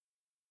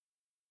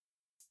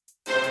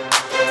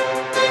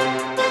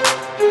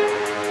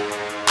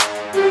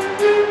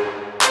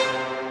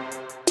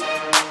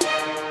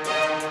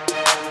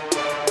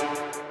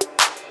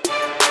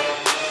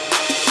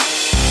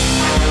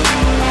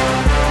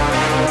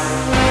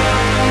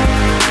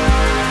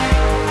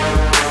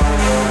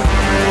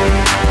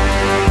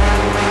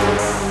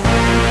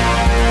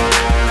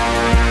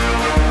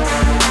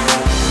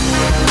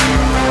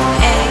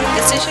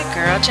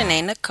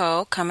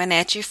Nicole coming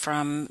at you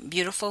from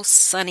beautiful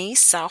sunny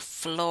South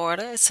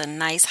Florida. It's a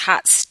nice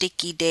hot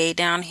sticky day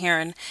down here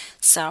in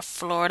South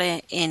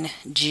Florida in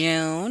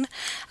June.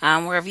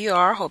 Wherever you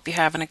are, hope you're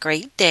having a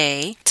great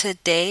day.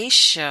 Today's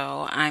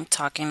show, I'm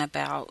talking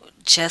about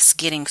just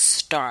getting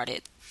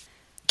started.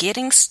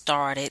 Getting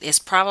started is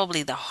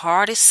probably the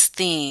hardest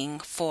thing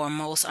for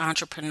most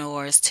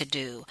entrepreneurs to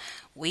do.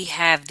 We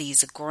have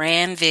these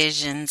grand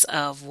visions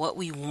of what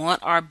we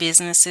want our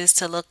businesses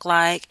to look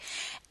like,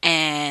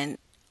 and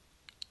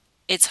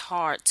it's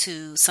hard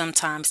to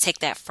sometimes take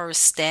that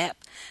first step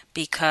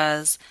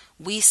because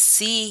we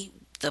see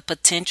the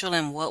potential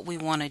in what we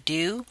want to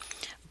do,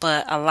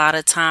 but a lot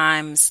of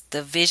times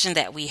the vision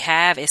that we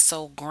have is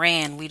so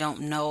grand we don't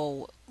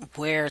know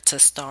where to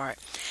start.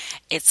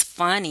 It's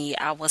funny,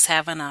 I was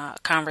having a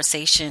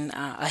conversation,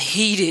 a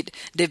heated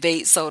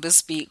debate, so to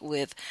speak,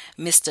 with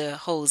Mr.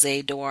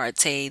 Jose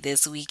Duarte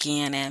this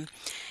weekend, and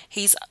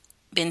he's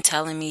been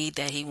telling me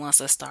that he wants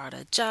to start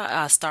a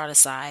job, start a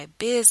side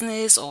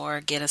business,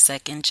 or get a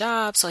second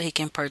job so he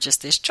can purchase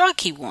this truck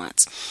he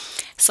wants.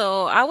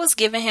 So I was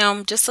giving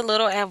him just a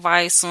little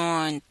advice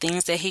on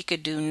things that he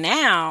could do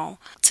now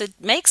to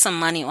make some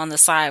money on the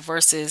side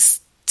versus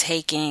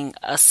taking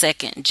a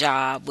second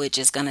job, which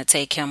is going to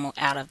take him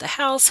out of the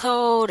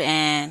household,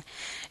 and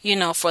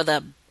for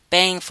the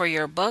bang for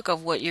your buck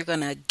of what you're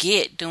going to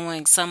get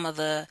doing some of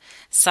the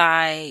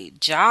side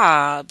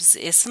jobs,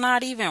 it's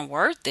not even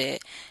worth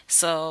it.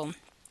 So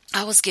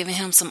I was giving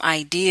him some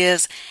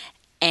ideas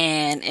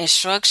and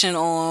instruction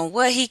on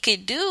what he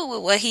could do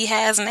with what he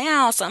has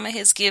now, some of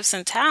his gifts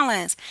and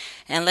talents.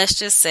 And let's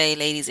just say,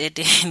 ladies, it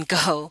didn't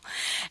go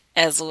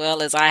as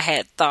well as I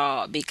had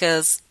thought,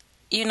 because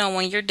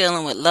when you're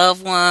dealing with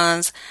loved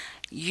ones,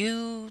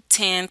 you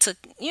tend to,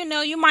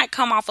 you might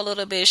come off a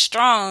little bit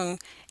strong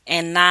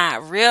and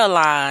not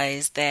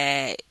realize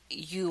that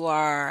you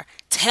are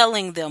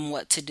telling them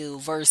what to do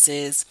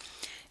versus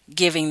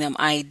giving them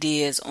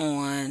ideas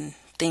on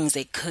things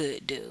they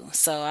could do.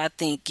 So I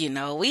think,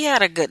 we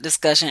had a good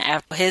discussion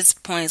after his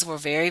points were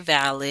very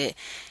valid.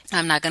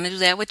 I'm not going to do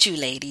that with you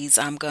ladies.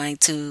 I'm going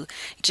to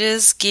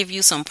just give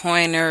you some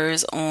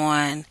pointers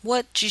on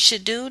what you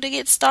should do to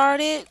get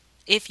started.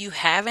 If you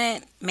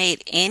haven't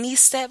made any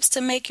steps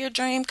to make your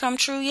dream come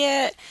true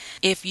yet,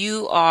 if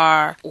you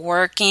are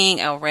working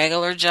a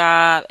regular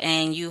job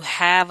and you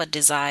have a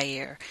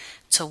desire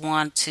to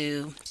want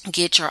to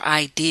get your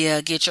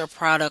idea, get your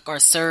product or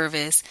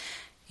service,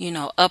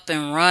 up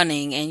and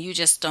running, and you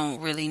just don't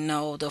really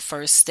know the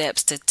first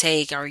steps to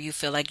take, or you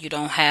feel like you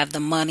don't have the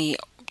money,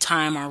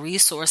 time, or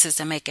resources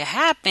to make it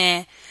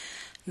happen,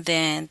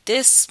 then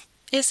this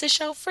is the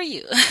show for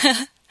you.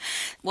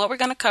 What we're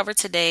going to cover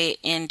today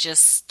and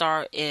just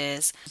start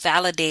is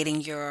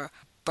validating your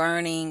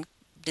burning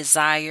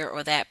desire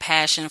or that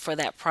passion for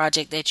that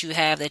project that you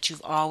have that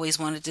you've always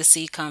wanted to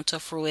see come to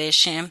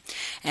fruition,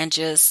 and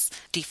just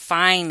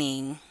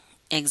defining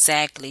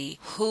exactly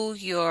who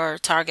your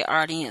target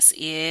audience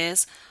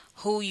is,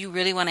 who you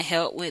really want to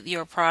help with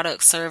your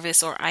product,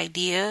 service, or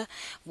idea,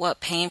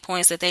 what pain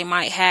points that they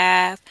might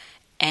have,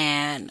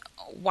 and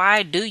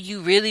why do you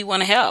really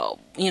want to help?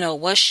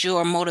 What's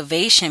your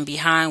motivation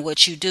behind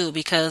what you do?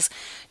 Because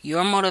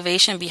your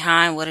motivation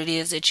behind what it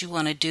is that you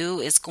want to do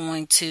is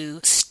going to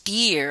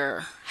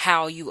steer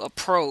how you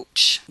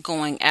approach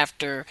going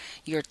after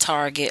your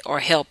target or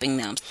helping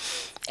them.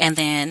 And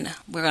then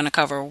we're going to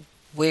cover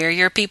where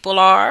your people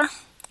are,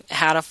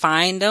 how to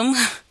find them,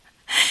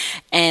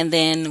 and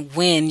then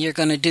when you're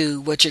going to do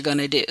what you're going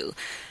to do.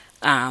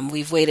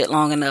 We've waited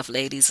long enough,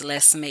 ladies.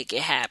 Let's make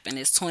it happen.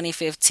 It's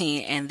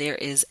 2015 and there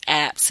is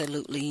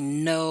absolutely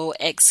no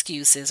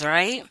excuses,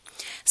 right?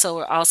 So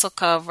we'll also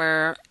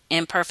cover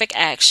imperfect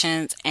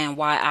actions and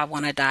why I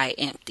want to die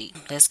empty.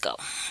 Let's go.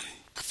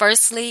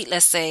 Firstly,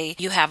 let's say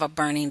you have a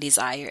burning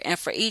desire, and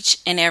for each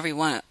and every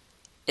one,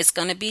 it's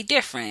going to be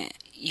different.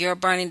 Your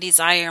burning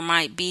desire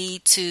might be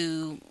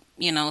to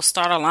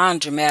start a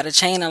laundromat, a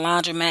chain of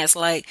laundromats,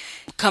 like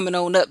coming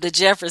on up to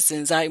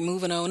Jefferson's, like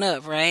moving on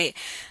up, right?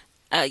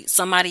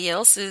 Somebody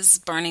else's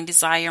burning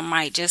desire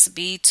might just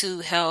be to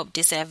help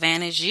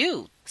disadvantaged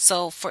youth.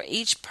 So for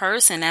each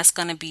person, that's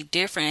going to be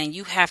different, and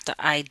you have to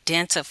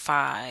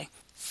identify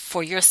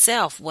for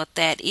yourself what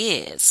that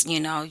is. You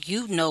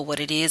know what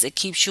it is. It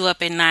keeps you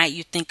up at night.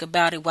 You think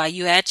about it while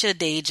you're at your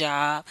day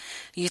job.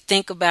 You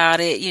think about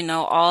it,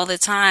 all the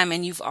time,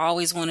 and you've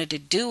always wanted to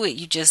do it.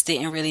 You just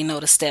didn't really know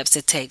the steps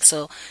to take.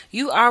 So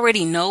you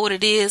already know what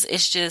it is.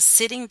 It's just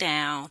sitting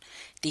down,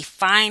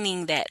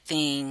 defining that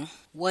thing,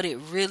 what it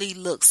really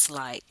looks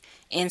like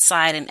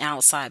inside and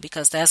outside,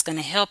 because that's going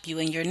to help you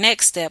in your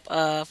next step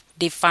of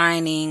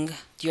defining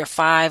your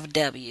 5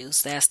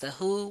 W's. That's the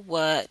who,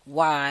 what,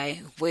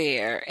 why,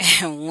 where,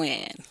 and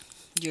when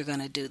you're going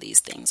to do these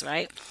things,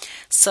 right?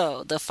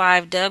 So the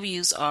 5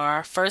 W's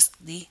are,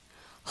 firstly,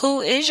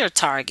 who is your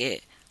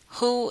target?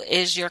 Who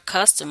is your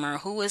customer?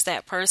 Who is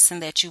that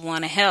person that you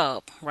want to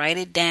help? Write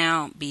it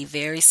down. Be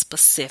very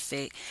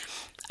specific.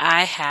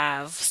 I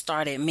have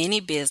started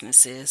many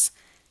businesses,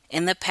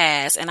 in the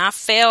past, and I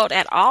failed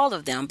at all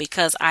of them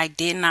because I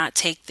did not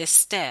take this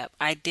step.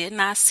 I did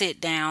not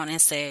sit down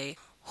and say,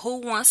 who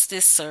wants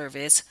this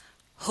service?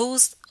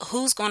 Who's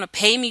going to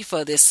pay me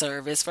for this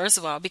service? First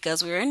of all,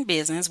 because we're in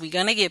business, we're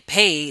going to get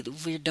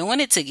paid. We're doing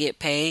it to get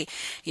paid.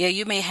 Yeah,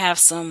 you may have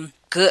some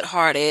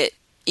good-hearted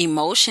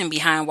emotion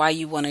behind why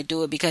you want to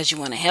do it because you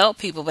want to help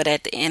people, but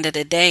at the end of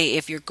the day,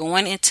 if you're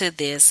going into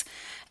this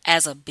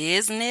as a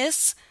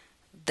business,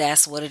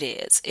 that's what it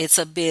is. It's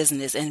a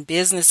business, and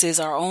businesses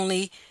are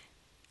only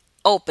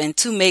open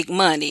to make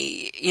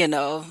money,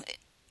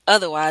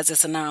 Otherwise,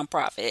 it's a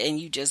nonprofit and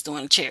you just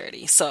doing a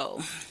charity.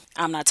 So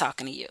I'm not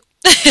talking to you.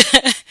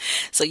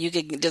 So you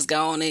can just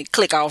go on and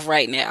click off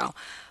right now.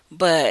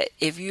 But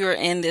if you're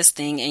in this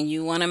thing and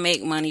you want to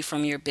make money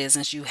from your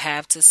business, you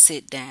have to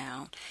sit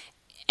down.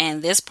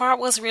 And this part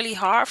was really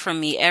hard for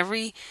me.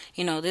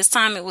 This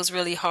time it was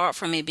really hard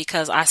for me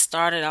because I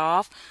started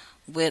off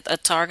with a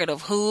target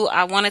of who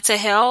I wanted to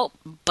help,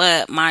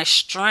 but my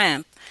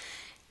strength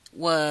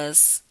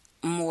was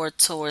more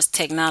towards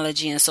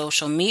technology and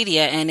social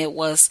media, and it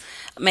was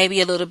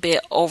maybe a little bit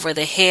over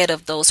the head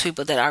of those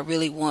people that I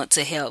really want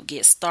to help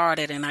get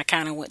started. And I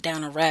kind of went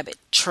down a rabbit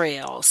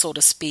trail, so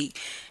to speak,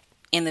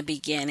 in the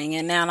beginning.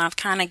 And now I'm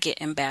kind of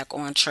getting back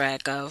on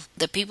track of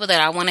the people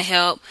that I want to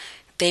help.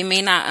 They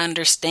may not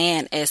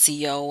understand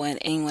SEO,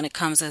 and when it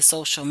comes to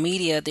social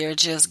media, they're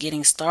just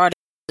getting started.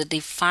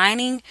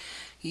 Defining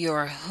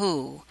your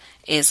who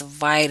is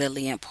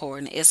vitally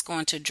important. It's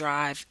going to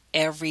drive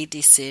every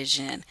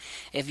decision.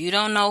 If you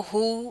don't know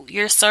who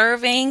you're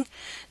serving,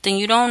 then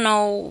you don't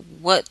know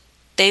what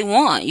they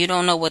want. You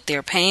don't know what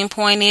their pain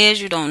point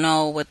is. You don't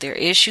know what their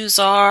issues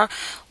are.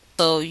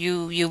 So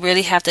you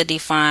really have to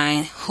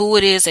define who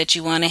it is that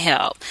you want to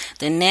help.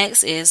 The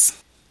next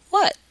is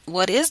what?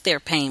 What is their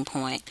pain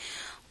point?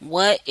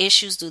 What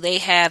issues do they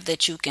have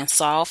that you can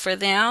solve for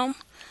them?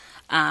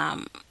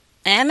 And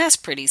that's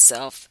pretty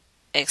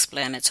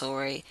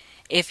self-explanatory.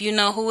 If you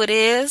know who it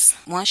is,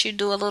 once you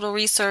do a little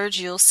research,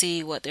 you'll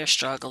see what they're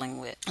struggling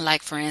with.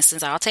 Like, for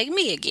instance, I'll take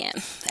me again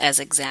as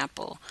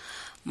example.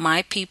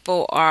 My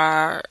people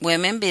are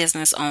women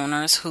business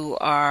owners who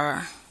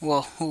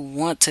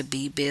want to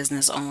be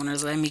business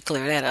owners. Let me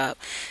clear that up.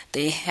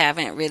 They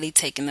haven't really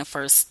taken the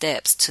first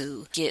steps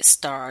to get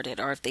started,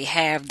 or if they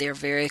have, they're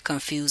very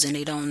confused and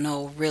they don't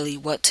know really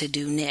what to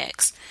do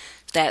next.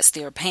 That's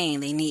their pain.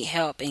 They need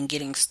help in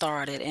getting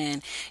started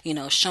and,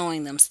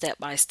 showing them step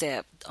by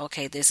step.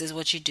 Okay, this is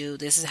what you do.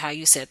 This is how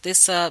you set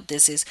this up.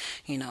 This is,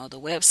 the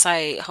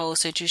website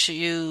host that you should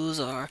use,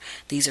 or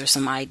these are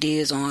some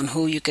ideas on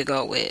who you could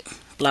go with,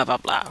 blah, blah,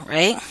 blah,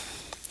 right?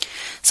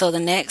 So the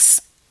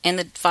next in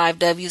the 5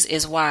 W's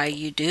is why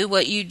you do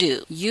what you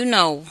do. You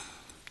know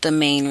the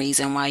main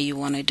reason why you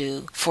want to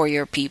do for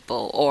your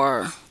people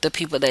or the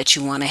people that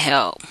you want to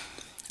help.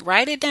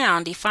 Write it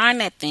down. Define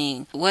that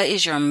thing. What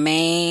is your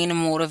main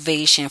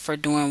motivation for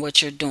doing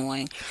what you're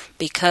doing?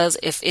 Because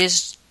if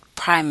it's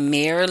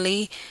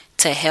primarily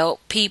to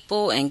help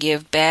people and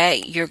give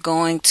back, you're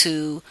going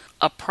to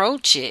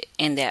approach it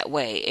in that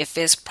way. If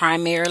it's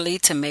primarily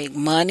to make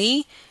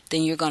money,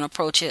 then you're going to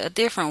approach it a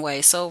different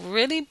way. So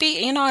really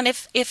and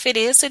if it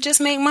is to just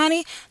make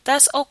money,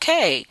 that's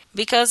okay,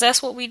 because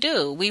that's what we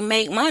do. We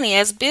make money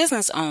as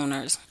business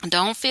owners.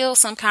 Don't feel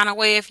some kind of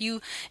way if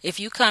you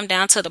come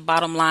down to the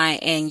bottom line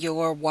and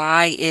your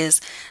why is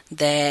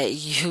that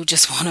you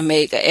just want to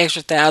make an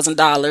extra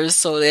 $1,000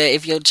 so that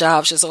if your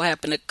job should so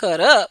happen to cut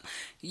up,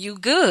 you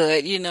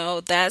good,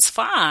 that's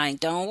fine.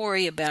 Don't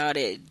worry about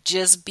it.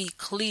 Just be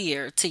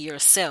clear to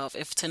yourself,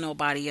 if to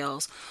nobody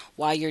else,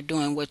 why you're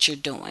doing what you're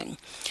doing.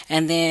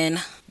 And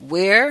then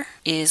where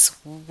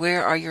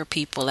are your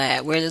people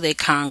at? Where do they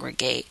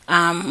congregate?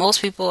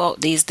 Most people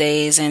these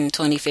days in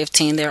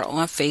 2015, they're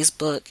on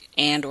Facebook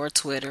and or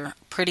Twitter.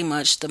 Pretty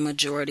much the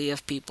majority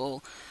of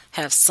people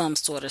have some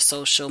sort of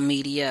social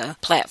media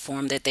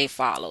platform that they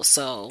follow.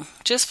 So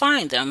just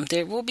find them.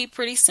 They will be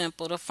pretty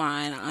simple to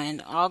find,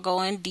 and I'll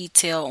go in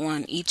detail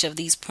on each of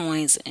these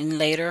points in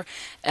later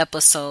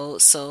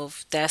episodes. So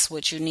if that's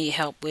what you need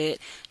help with,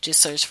 just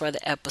search for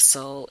the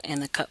episode in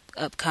the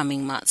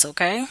upcoming months,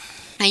 okay?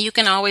 And you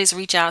can always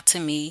reach out to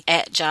me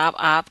at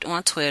JobOpt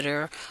on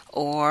Twitter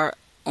or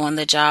on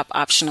the Job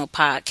Optional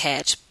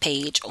Podcast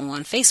page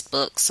on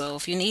Facebook. So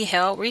if you need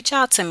help, reach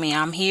out to me.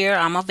 I'm here.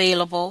 I'm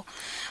available.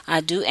 I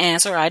do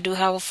answer. I do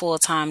have a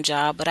full-time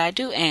job, but I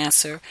do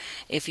answer.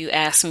 If you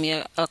ask me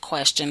a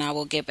question, I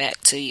will get back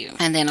to you.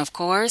 And then, of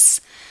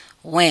course,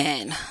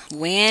 when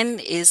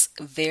is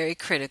very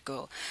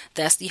critical.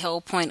 That's the whole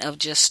point of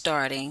just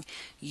starting.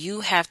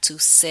 You have to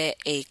set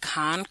a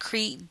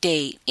concrete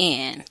date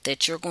in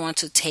that you're going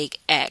to take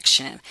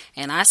action.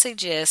 And I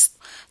suggest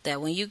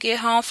that when you get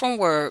home from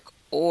work,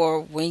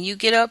 or when you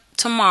get up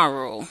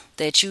tomorrow,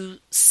 that you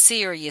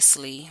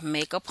seriously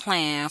make a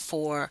plan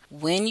for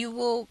when you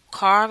will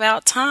carve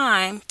out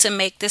time to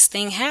make this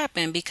thing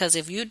happen. Because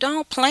if you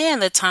don't plan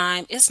the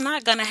time, it's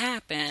not going to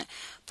happen.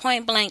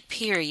 Point blank,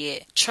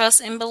 period. Trust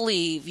and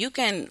believe. You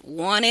can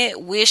want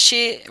it, wish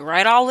it,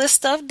 write all this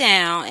stuff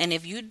down, and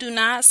if you do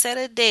not set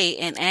a date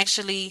and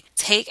actually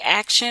take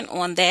action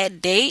on that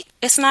date,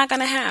 it's not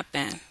going to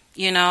happen.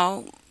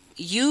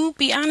 You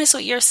be honest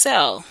with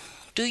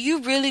yourself. Do you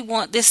really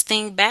want this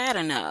thing bad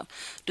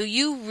enough? Do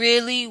you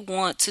really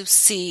want to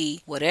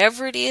see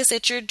whatever it is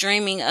that you're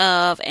dreaming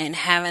of and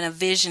having a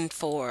vision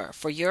for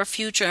your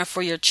future and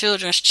for your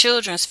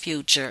children's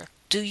future?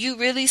 Do you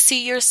really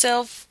see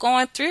yourself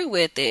going through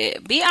with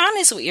it? Be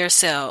honest with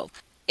yourself.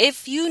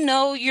 If you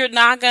know you're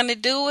not going to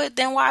do it,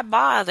 then why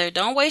bother?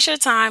 Don't waste your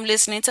time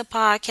listening to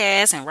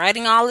podcasts and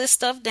writing all this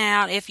stuff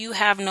down if you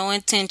have no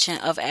intention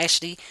of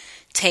actually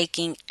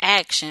taking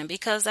action,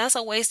 because that's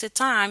a waste of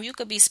time. You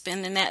could be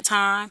spending that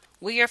time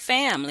with your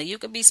family. You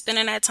could be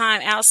spending that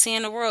time out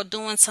seeing the world,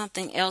 doing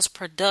something else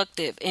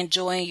productive,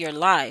 enjoying your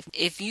life.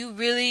 If you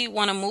really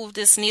want to move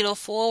this needle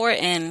forward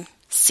and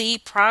see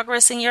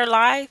progress in your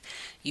life,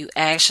 you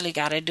actually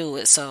got to do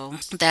it. So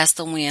that's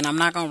the win. I'm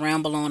not going to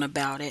ramble on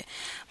about it,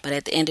 but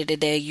at the end of the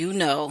day, you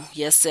know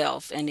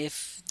yourself, and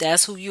if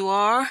that's who you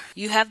are,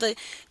 you have to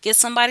get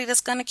somebody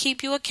that's going to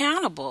keep you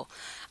accountable.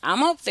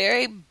 I'm a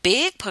very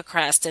big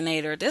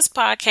procrastinator. This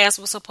podcast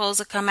was supposed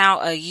to come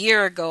out a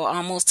year ago,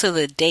 almost to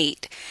the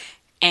date.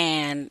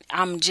 And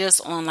I'm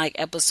just on like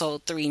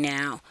episode 3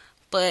 now.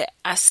 But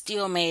I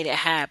still made it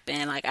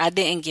happen. Like, I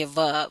didn't give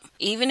up.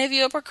 Even if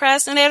you're a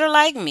procrastinator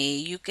like me,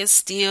 you can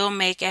still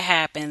make it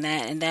happen.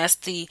 And that's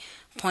the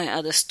point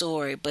of the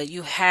story. But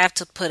you have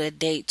to put a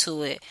date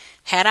to it.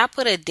 Had I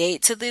put a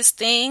date to this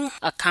thing,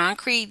 a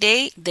concrete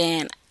date,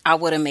 then I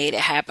would have made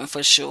it happen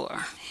for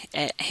sure.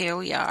 Here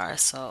we are.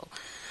 So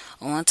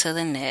on to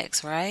the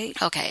next, right?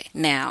 Okay,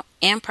 now,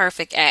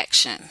 imperfect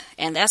action.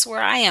 And that's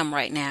where I am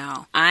right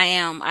now. I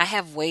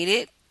have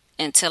waited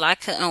until I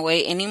couldn't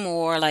wait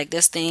anymore. Like,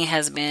 this thing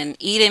has been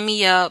eating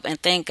me up,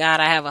 and thank God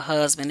I have a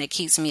husband that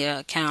keeps me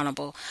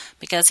accountable,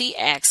 because he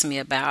asks me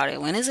about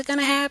it. When is it going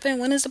to happen?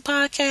 When is the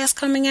podcast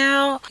coming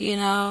out?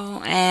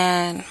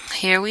 And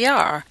here we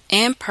are.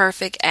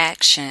 Imperfect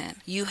action.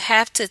 You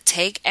have to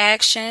take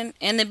action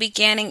in the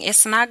beginning.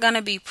 It's not going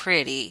to be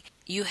pretty.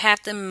 You have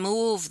to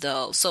move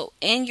though. So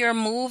in your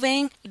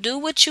moving, do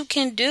what you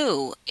can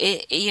do.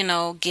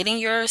 Getting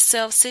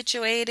yourself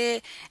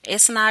situated,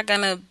 it's not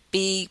going to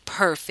be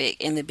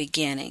perfect in the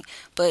beginning,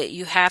 but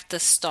you have to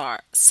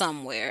start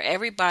somewhere.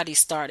 Everybody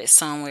started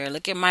somewhere.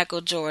 Look at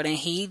Michael Jordan.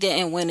 He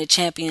didn't win the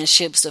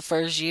championships the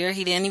first year.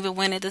 He didn't even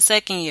win it the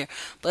second year.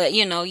 But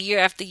year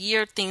after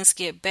year, things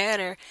get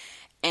better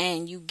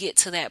and you get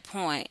to that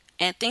point.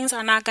 And things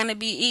are not going to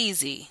be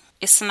easy.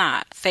 It's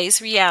not. Face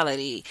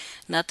reality.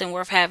 Nothing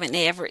worth having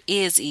ever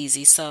is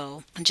easy.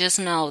 So just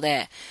know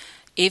that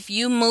if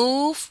you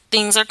move,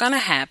 things are going to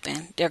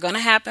happen. They're going to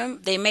happen.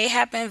 They may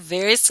happen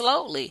very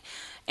slowly.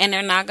 And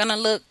they're not going to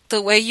look the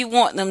way you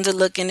want them to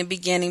look in the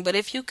beginning. But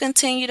if you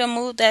continue to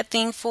move that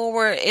thing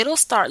forward, it'll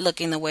start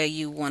looking the way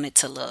you want it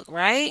to look,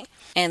 right?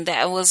 And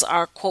that was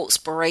our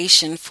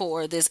QuoteSpiration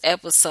for this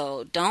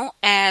episode. Don't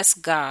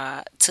ask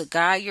God to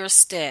guide your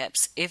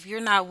steps if you're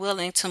not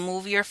willing to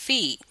move your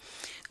feet.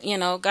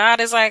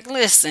 God is like,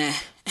 listen,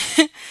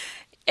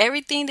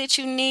 everything that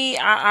you need,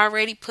 I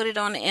already put it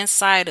on the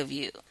inside of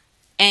you.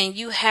 And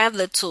you have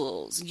the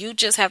tools. You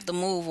just have to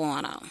move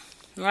on them.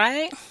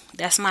 Right?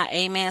 That's my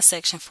amen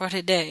section for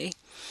today.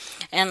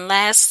 And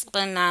last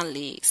but not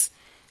least,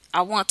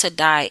 I want to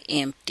die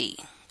empty.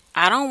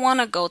 I don't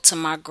want to go to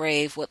my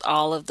grave with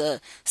all of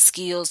the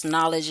skills,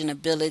 knowledge, and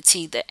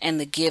ability and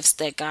the gifts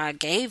that God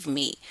gave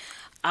me.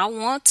 I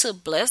want to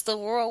bless the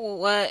world with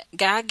what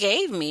God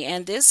gave me.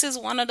 And this is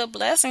one of the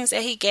blessings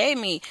that He gave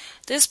me.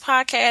 This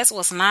podcast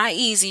was not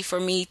easy for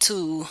me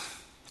to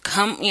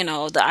come,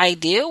 the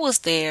idea was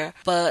there,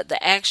 but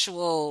the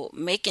actual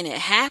making it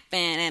happen.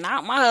 And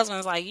my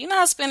husband's like, you're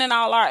not spending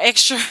all our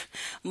extra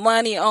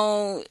money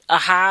on a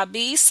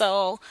hobby.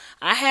 So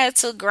I had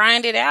to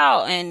grind it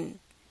out and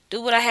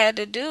do what I had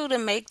to do to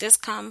make this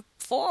come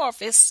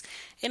forth. It's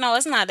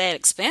not that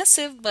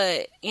expensive,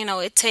 but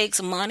it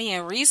takes money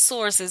and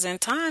resources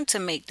and time to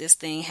make this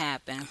thing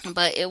happen.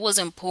 But it was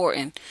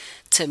important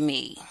to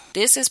me.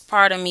 This is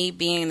part of me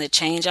being the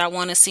change I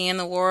want to see in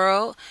the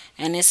world,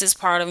 and this is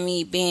part of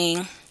me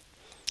being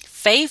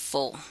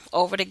faithful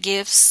over the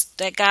gifts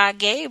that God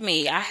gave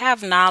me. I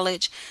have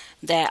knowledge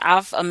that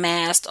I've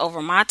amassed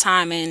over my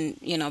time in,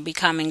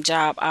 becoming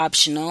job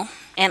optional,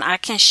 and I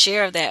can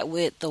share that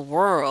with the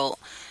world.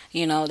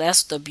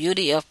 That's the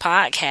beauty of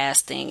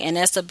podcasting, and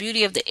that's the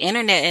beauty of the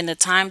internet and the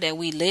time that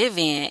we live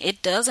in.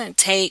 It doesn't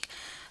take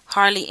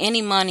hardly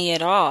any money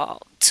at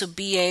all to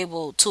be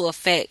able to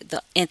affect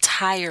the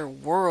entire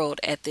world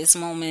at this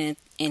moment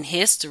in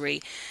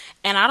history.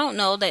 And I don't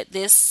know that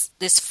this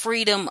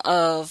freedom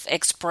of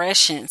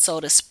expression, so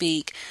to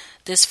speak,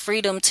 this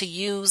freedom to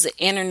use the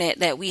internet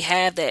that we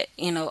have, that,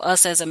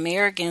 us as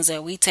Americans,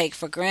 that we take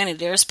for granted.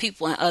 There's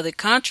people in other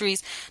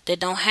countries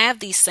that don't have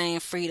these same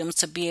freedoms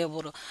to be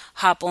able to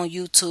hop on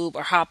YouTube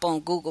or hop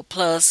on Google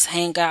Plus,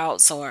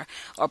 Hangouts, or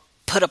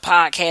put a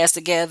podcast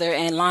together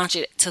and launch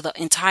it to the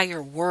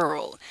entire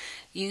world.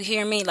 You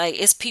hear me?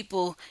 Like, it's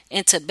people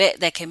in Tibet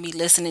that can be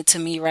listening to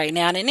me right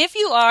now. And if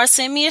you are,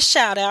 send me a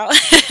shout out.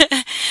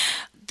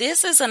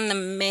 This is an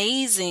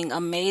amazing,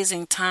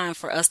 amazing time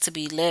for us to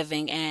be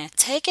living, and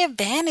take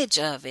advantage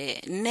of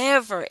it.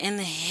 Never in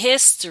the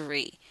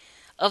history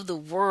of the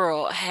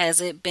world has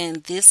it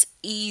been this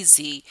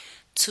easy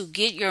to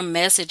get your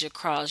message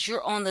across.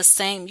 You're on the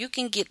same, you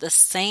can get the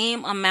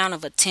same amount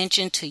of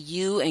attention to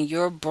you and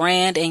your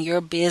brand and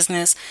your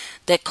business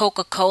that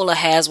Coca-Cola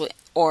has with,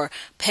 or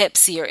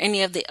Pepsi, or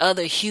any of the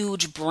other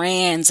huge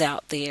brands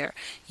out there.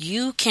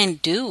 You can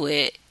do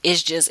it.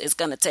 It's just, it's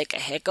going to take a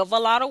heck of a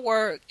lot of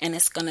work, and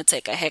it's going to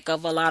take a heck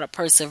of a lot of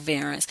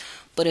perseverance.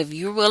 But if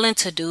you're willing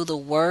to do the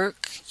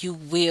work, you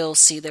will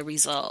see the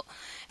result.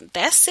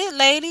 That's it,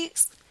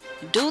 ladies.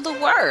 Do the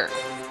work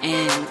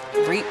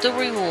and reap the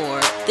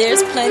reward.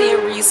 There's plenty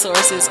of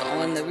resources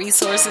on the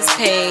resources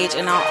page,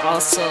 and I'll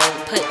also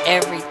put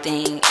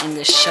everything in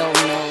the show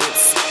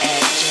notes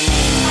at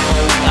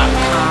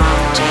jenae.com,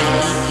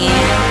 JENAE,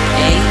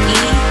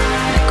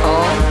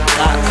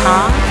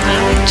 Nicole.com.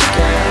 I'll let your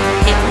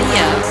girl hit me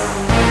up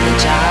on the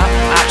Job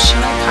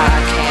Optional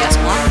Podcast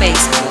on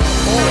Facebook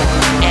or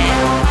at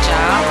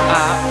Job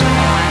Opt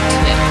on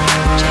Twitter,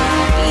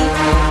 JOBOPT.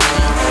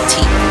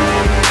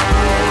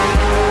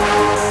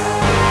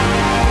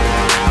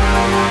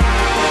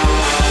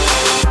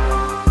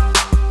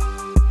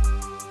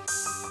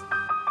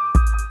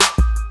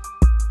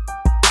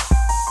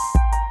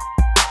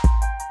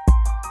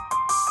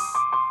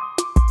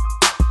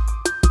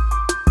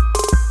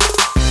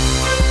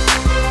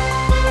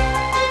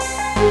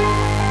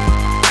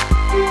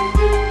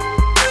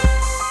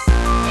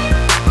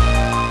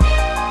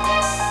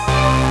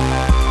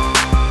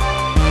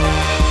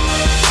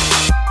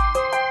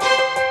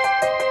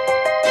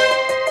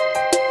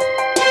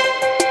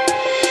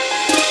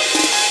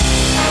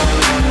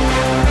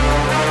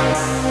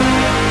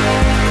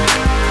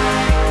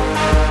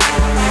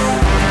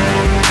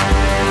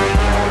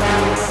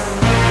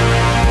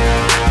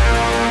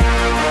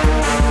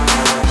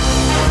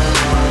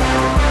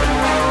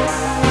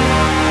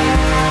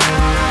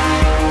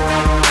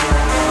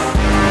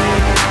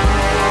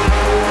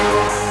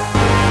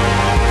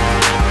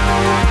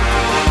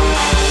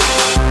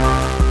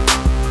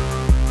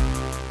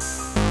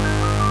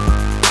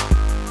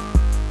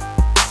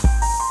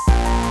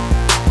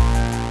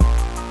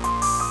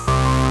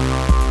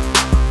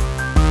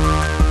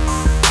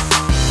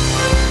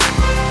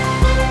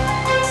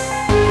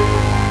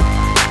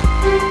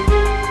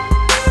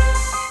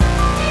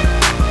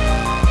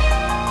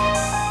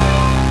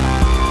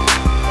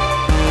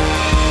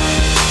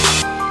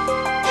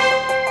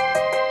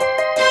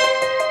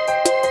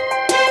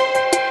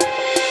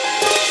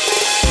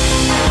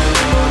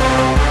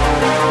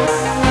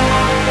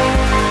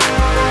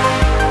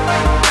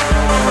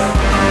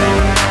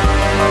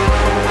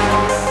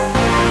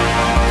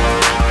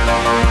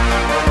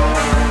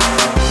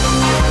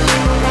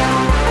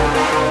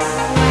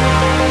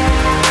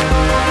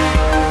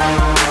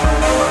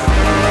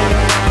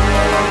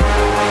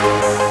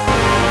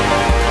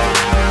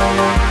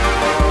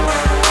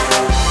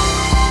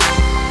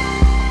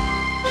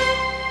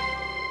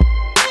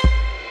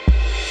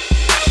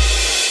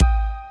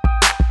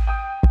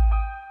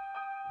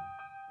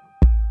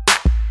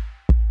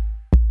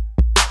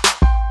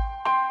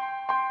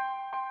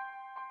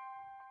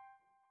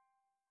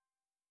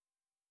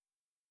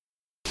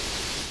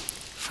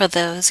 For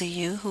those of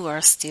you who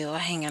are still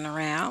hanging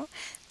around,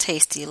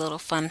 tasty little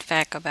fun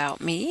fact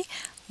about me.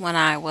 When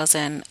I was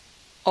an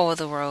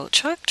over-the-road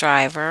truck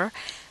driver,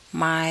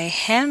 my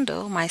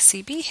handle, my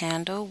CB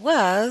handle,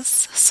 was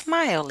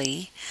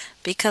Smiley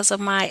because of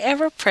my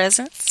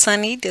ever-present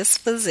sunny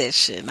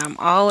disposition. I'm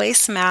always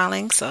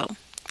smiling, so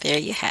there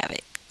you have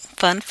it.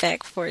 Fun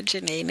fact for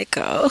Jenae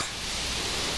Nicole.